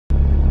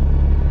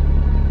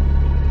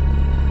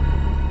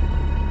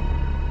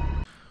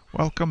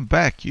Welcome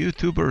back,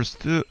 YouTubers,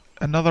 to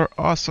another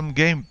awesome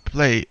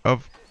gameplay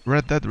of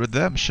Red Dead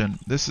Redemption.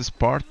 This is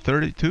part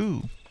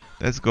 32.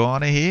 Let's go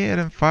on ahead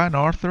and find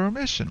Arthur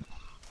mission.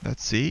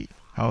 Let's see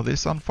how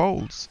this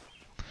unfolds.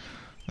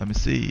 Let me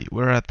see,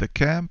 we're at the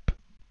camp.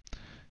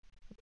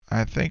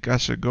 I think I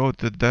should go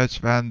to Dutch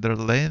van der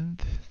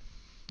Linde.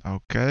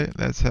 Okay,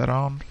 let's head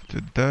on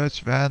to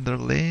Dutch van der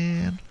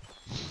Linde.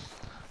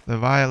 The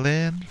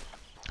violin.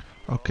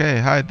 Okay,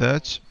 hi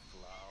Dutch.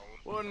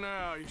 What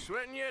now? You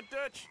sweating yet,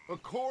 Dutch?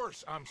 Of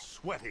course I'm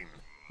sweating.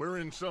 We're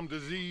in some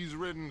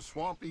disease-ridden,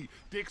 swampy,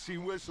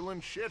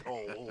 Dixie-whistling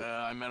shithole.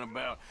 I meant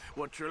about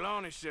what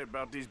Trelawney said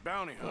about these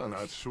bounty Well, hunters.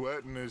 not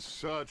sweating as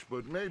such,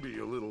 but maybe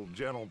a little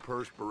gentle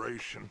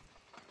perspiration.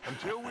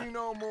 Until we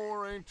know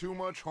more, ain't too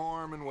much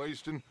harm in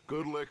wasting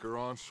good liquor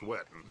on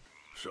sweating.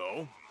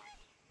 So?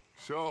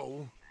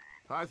 So,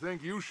 I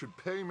think you should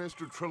pay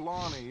Mr.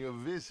 Trelawney a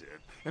visit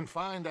and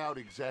find out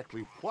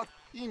exactly what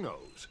he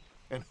knows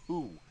and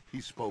who he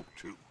spoke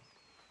to.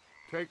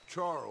 Take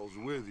Charles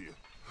with you.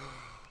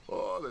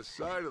 Oh, the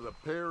sight of the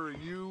pair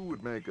of you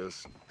would make a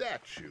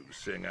statue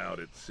sing out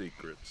its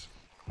secrets.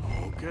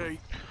 Okay.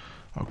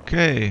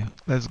 Okay,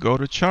 let's go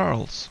to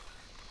Charles.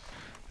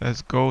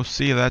 Let's go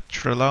see that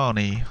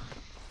Trelawney.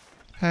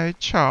 Hey,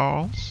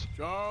 Charles.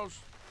 Charles,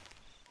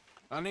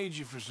 I need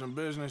you for some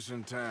business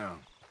in town.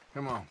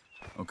 Come on.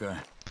 Okay.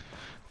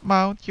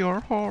 Mount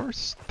your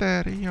horse,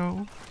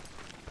 Daddy-o.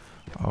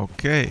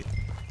 Okay.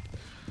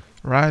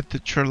 Right to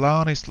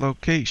Trelawney's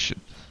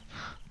location.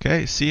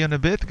 Okay, see you in a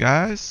bit,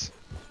 guys.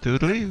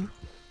 Toodaloo.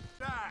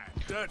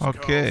 Dutch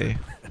Okay.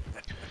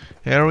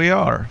 Here we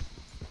are.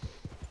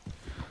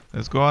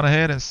 Let's go on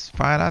ahead and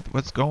find out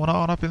what's going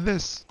on up in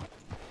this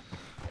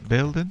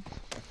building.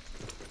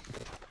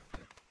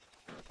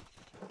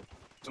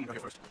 Someone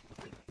go first.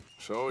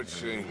 So it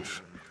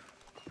seems.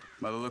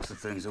 By the looks of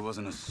things, it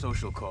wasn't a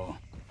social call.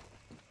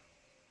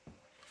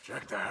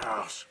 Check the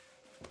house.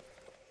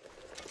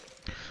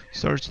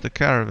 Search the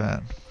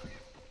caravan.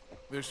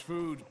 This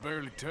food's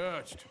barely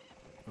touched.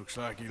 Looks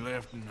like he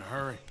left in a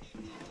hurry.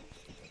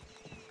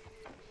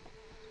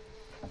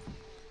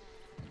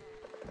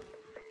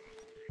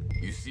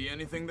 You see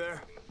anything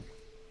there?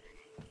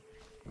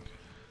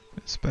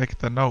 Inspect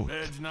the note.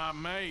 Bed's not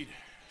made,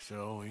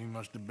 so he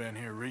must have been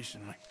here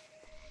recently.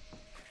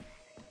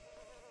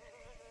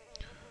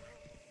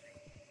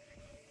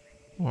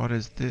 What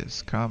is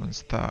this? Common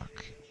stock.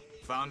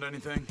 Found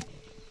anything?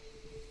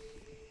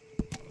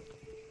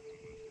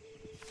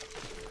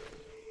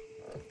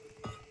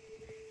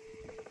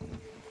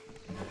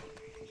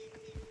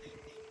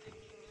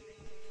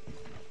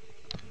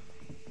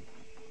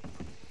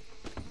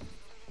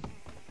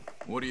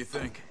 What do you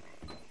think?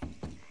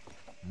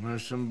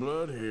 There's some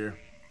blood here.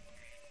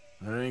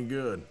 That ain't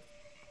good.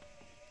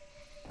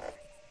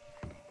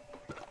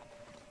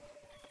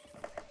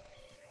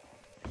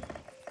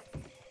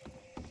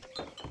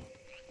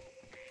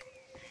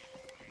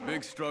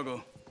 Big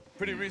struggle.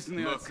 Pretty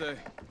recently, Look, I'd say.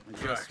 I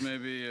guess tracks.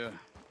 maybe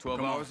 12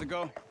 Come on. hours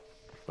ago?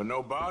 But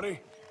no body?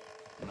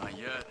 Not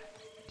yet.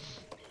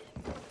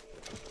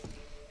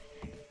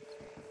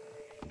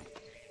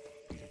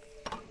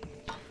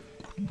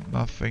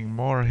 Nothing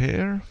more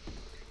here.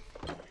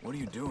 What are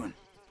you doing?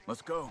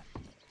 Let's go.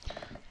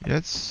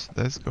 Yes,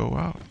 let's go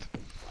out.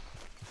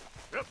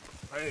 Yep.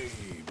 Hey,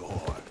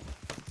 boy.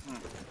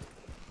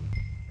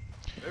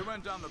 They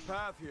went down the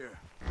path here.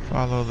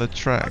 Follow the How's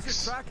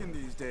tracks. it tracking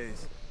these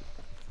days?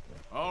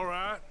 All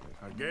right,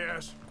 I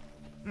guess.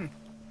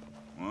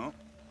 Well,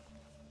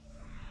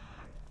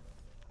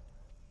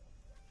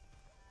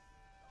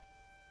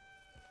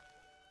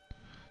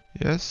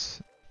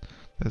 Yes,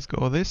 let's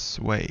go this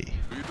way.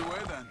 lead the way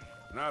then.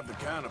 Not the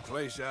kind of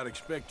place I'd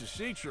expect to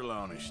see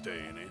Trelawney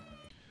staying in.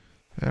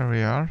 There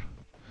we are.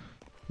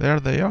 There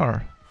they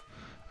are.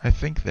 I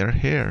think they're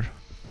here.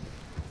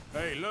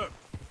 Hey, look.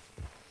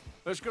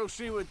 Let's go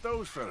see what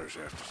those fellas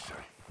have to say.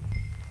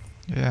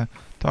 Yeah,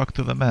 talk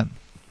to the men.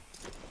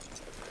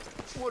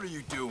 What are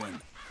you doing?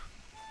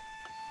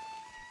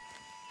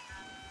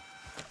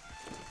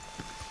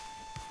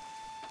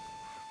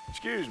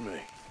 Excuse me.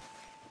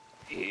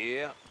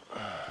 Yeah,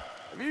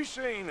 Have you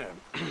seen him?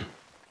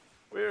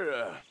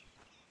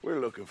 We're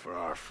looking for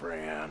our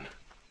friend.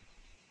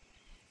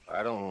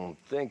 I don't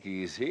think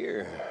he's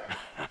here.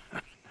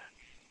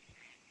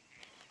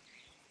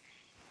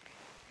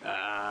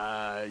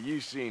 You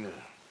seen a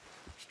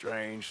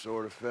strange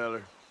sort of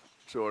feller?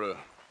 Sort of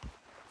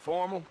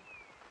formal?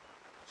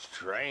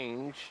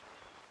 Strange?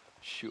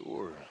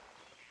 Sure.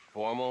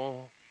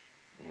 Formal?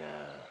 Nah.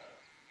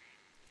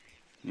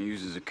 He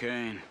uses a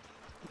cane.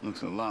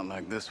 Looks a lot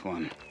like this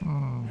one.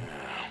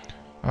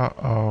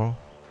 Uh-oh.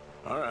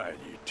 All right,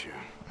 you two.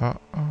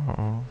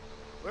 Uh-oh.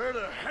 Where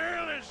the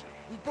hell is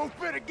he? You both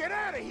better get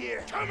out of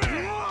here. Come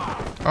here.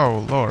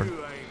 Oh, Lord.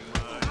 You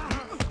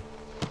ain't much.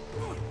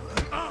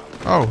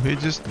 Oh, he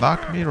just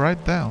knocked me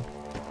right down.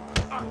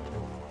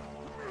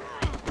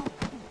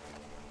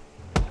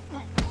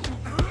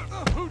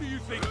 Who do you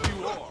think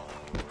you are?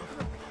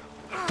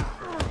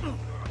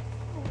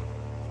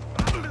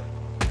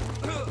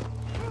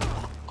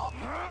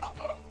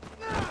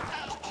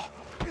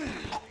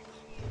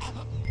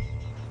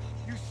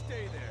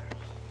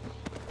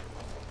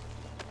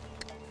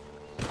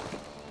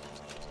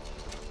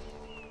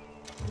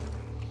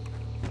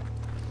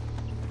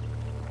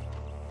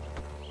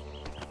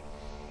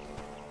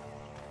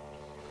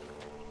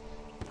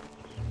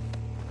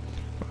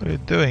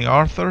 doing,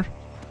 Arthur?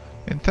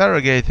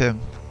 Interrogate him.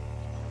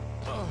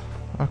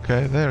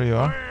 Okay, there you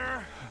are.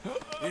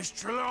 Where is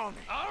Trelawney?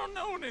 I don't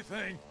know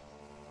anything.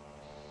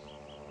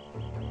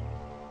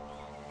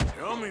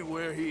 Tell me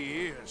where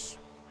he is.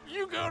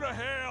 You go to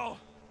hell.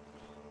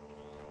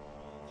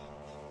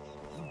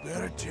 You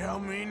better tell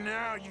me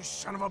now, you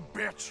son of a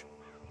bitch.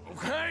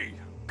 Okay,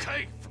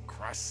 for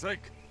Christ's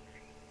sake.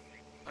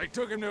 They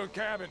took him to a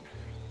cabin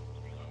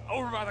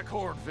over by the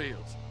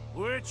cornfields.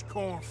 Which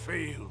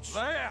cornfields?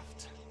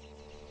 Left.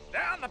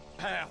 Down the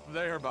path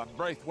there by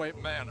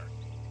Braithwaite Manor.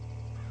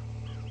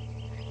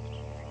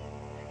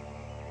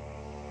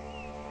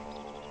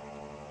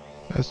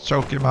 Let's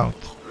choke him out.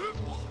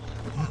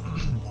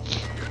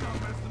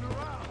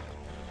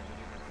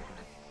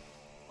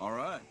 All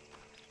right,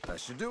 that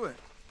should do it.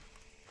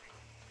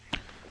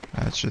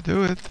 That should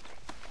do it.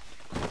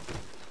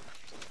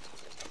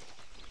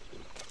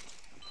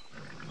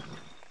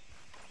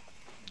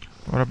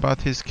 What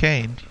about his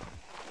cane?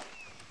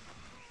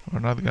 We're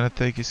not gonna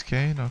take his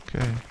cane?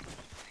 Okay.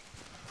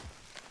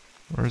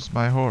 Where's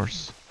my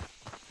horse?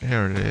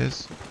 Here it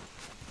is.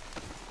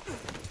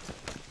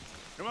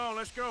 Come on,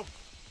 let's go.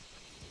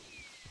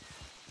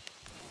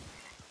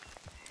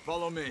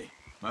 Follow me.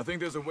 I think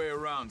there's a way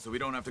around so we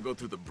don't have to go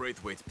through the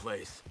Braithwaite's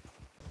place.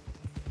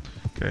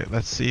 Okay,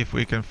 let's see if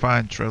we can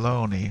find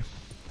Trelawney.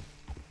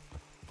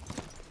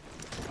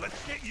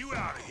 Let's get you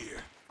out of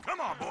here. Come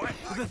on, boy.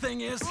 The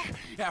thing is,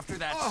 after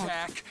that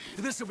shack,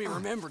 this will be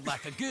remembered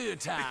like a good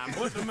time.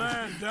 Put the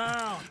man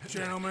down,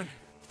 gentlemen.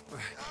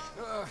 Is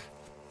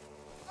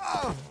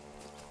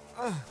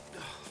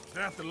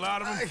that the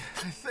lot of them?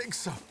 I think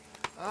so.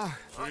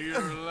 So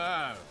you're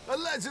alive.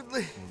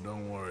 Allegedly. Well,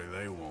 don't worry,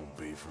 they won't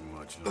be for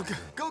much longer. Look,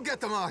 go get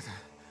them, Arthur.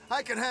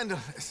 I can handle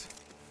this.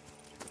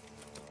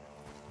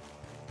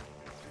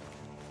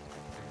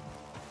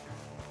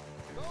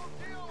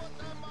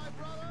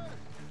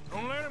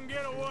 Don't let them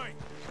get away.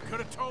 Could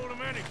have told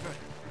them anything.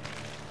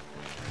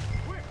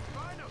 Quick,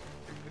 find them.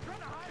 They're trying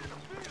to hide in the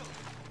field.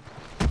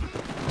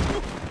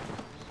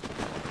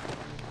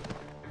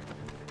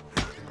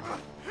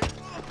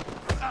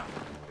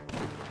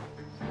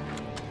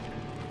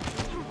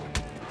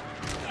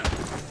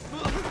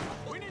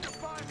 We need to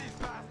find these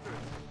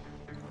bastards.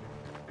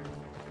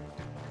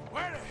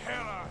 Where the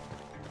hell are they?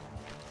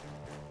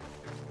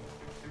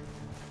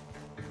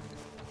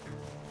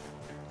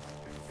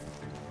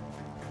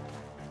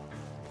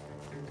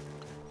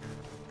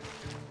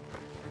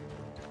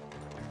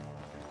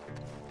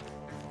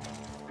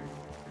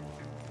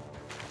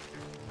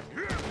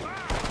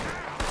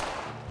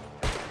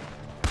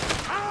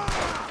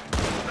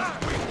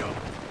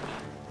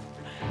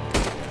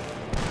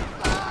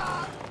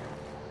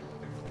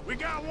 We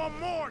got one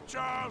more,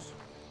 Charles.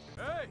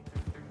 Hey,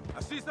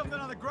 I see something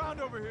on the ground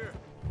over here.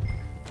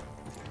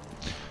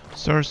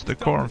 Search the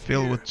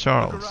cornfield with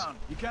Charles. Look around.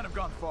 You can't have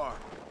gone far.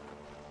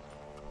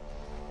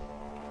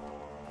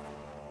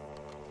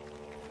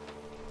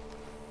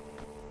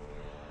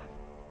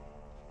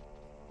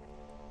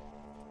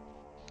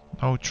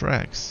 No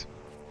tracks.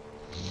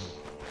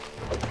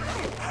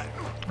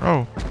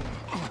 Oh.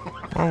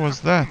 What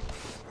was that?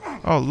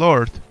 Oh,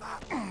 Lord.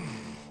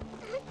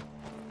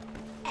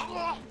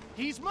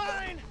 He's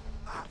mine!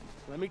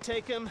 Let me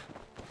take him.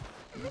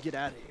 You get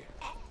out of here.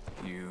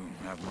 You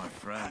have my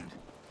friend.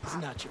 He's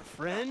not your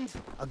friend.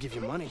 I'll give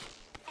you money.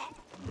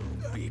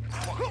 Be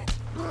quiet.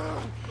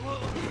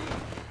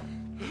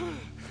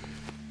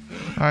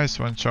 Nice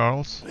one,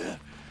 Charles.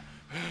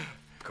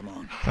 Come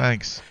on.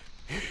 Thanks.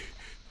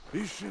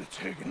 You should have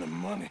taken the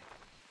money.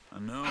 I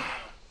know.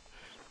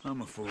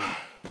 I'm a fool.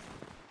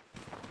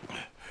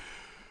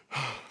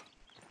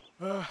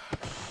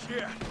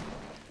 Shit.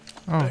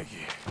 Oh. Thank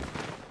you.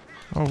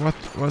 Oh, what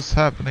was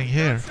happening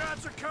here?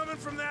 Shots are coming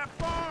from that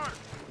barn.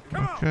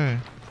 Come on. Okay.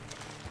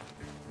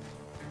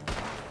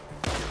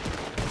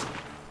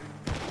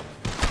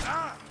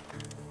 Ah.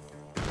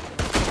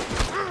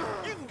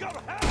 You can go to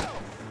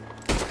hell.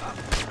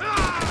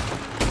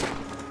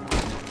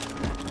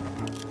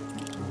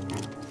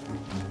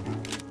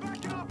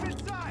 Back off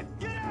inside.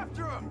 Get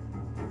after him.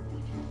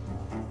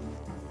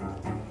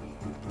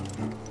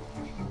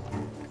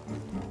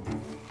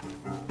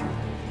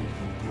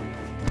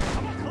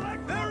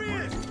 There he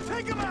is!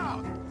 Take him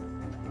out!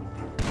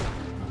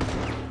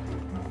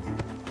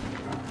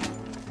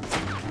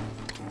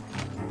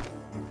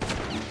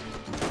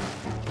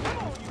 Come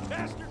on, you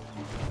bastard!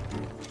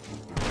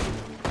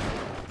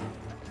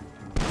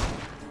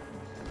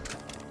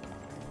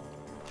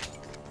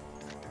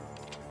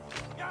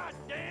 God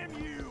damn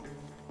you!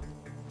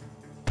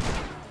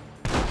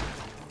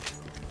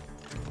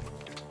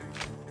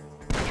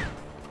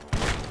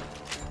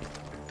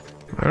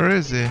 Where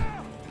is he? You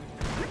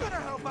better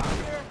help out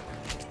here!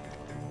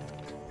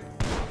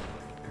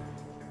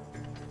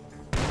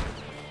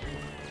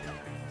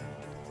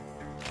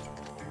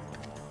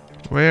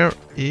 Where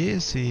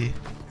is he?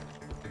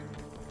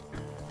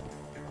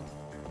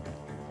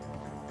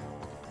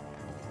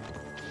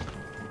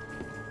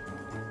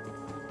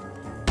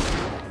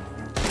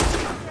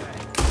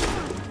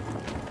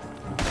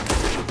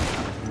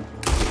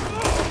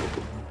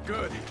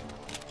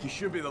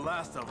 should be the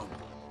last of them.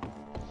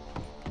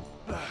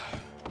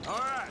 All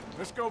right,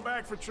 let's go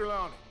back for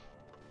Trelawney.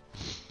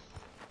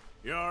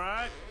 You all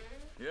right?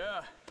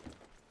 Yeah.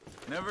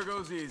 Never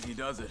goes easy,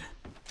 does it?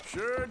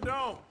 Sure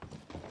don't.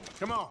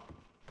 Come on.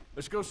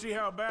 Let's go see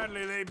how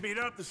badly they beat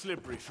up the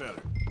slippery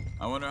feller.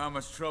 I wonder how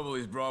much trouble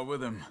he's brought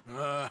with him.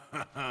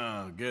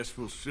 Guess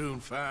we'll soon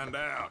find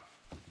out.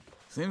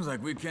 Seems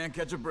like we can't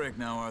catch a break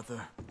now,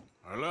 Arthur.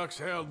 Our luck's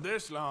held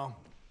this long.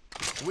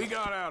 We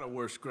got out of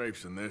worse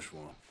scrapes than this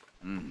one.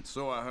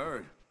 So I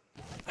heard.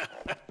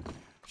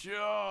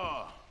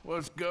 Sure.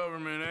 What's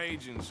government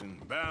agents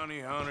and bounty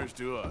hunters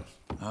to us?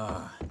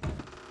 I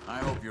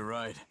hope you're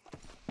right.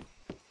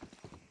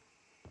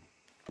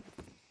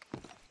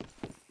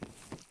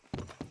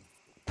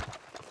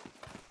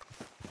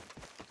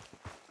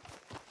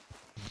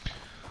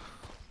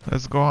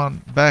 Let's go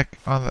on back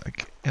on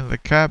in the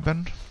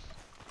cabin.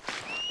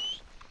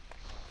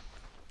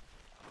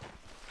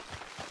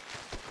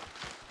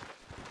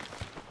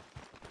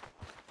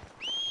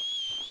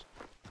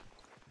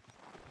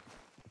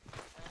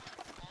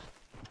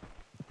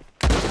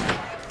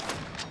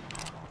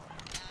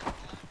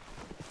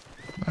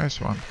 Nice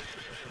one.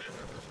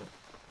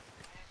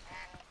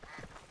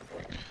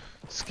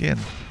 Skin.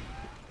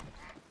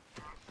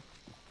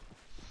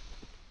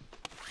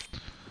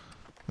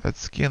 Let's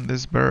skin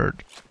this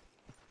bird.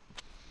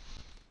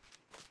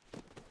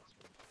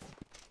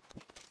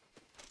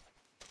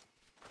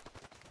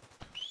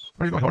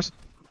 Where are you going, horse?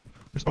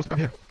 You're supposed to come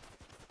here.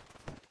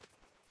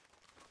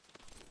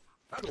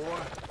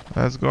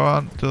 Let's go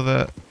on to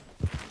the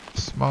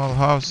small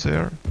house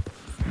here.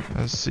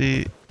 Let's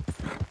see.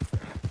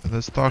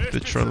 Let's talk to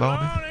Mr.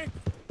 Trelawney.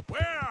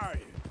 Where are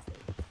you?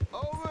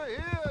 Over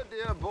here,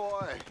 dear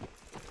boy.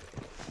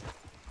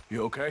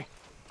 You okay?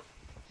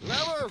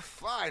 Never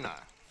finer.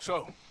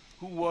 So,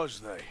 who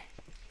was they?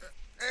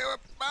 They were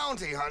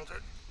bounty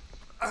hunters.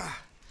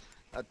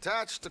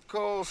 Attached to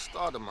Cole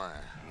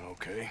Stoudemire.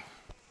 Okay.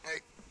 They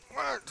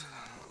weren't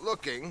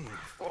looking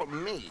for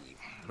me,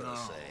 per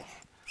se.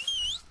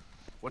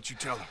 What you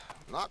tell them?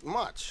 Not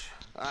much.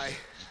 I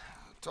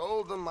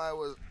told them I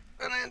was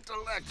an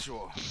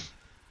intellectual.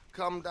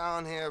 Come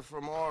down here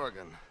from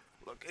Oregon,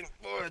 looking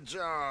for a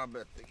job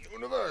at the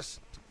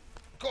university.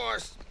 Of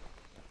course,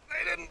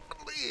 they didn't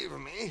believe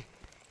me.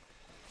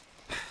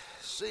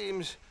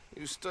 Seems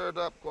you stirred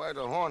up quite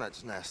a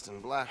hornet's nest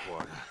in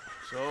Blackwater.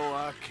 So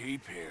I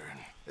keep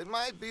hearing. It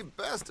might be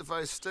best if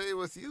I stay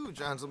with you,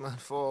 gentlemen,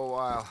 for a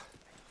while.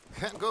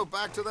 Can't go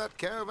back to that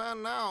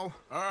caravan now.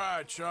 All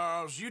right,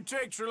 Charles. You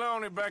take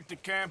Trelawney back to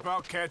camp.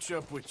 I'll catch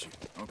up with you.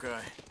 Okay.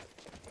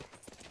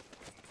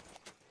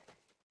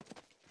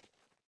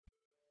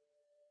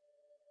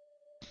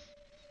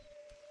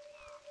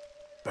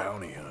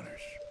 Bounty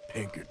hunters,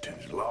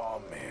 Pinkerton's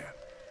lawmen.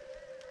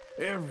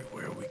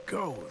 Everywhere we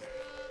go,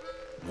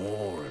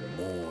 more and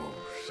more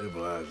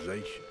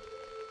civilization.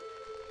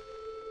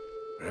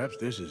 Perhaps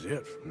this is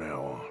it from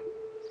now on.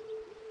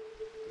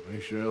 We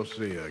shall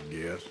see, I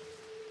guess.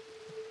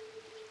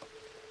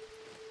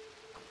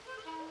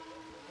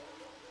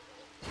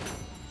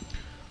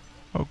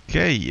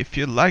 Okay, if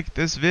you liked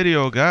this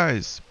video,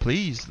 guys,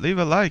 please leave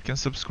a like and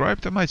subscribe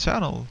to my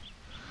channel.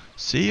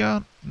 See you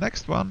on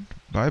next one.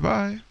 Bye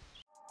bye.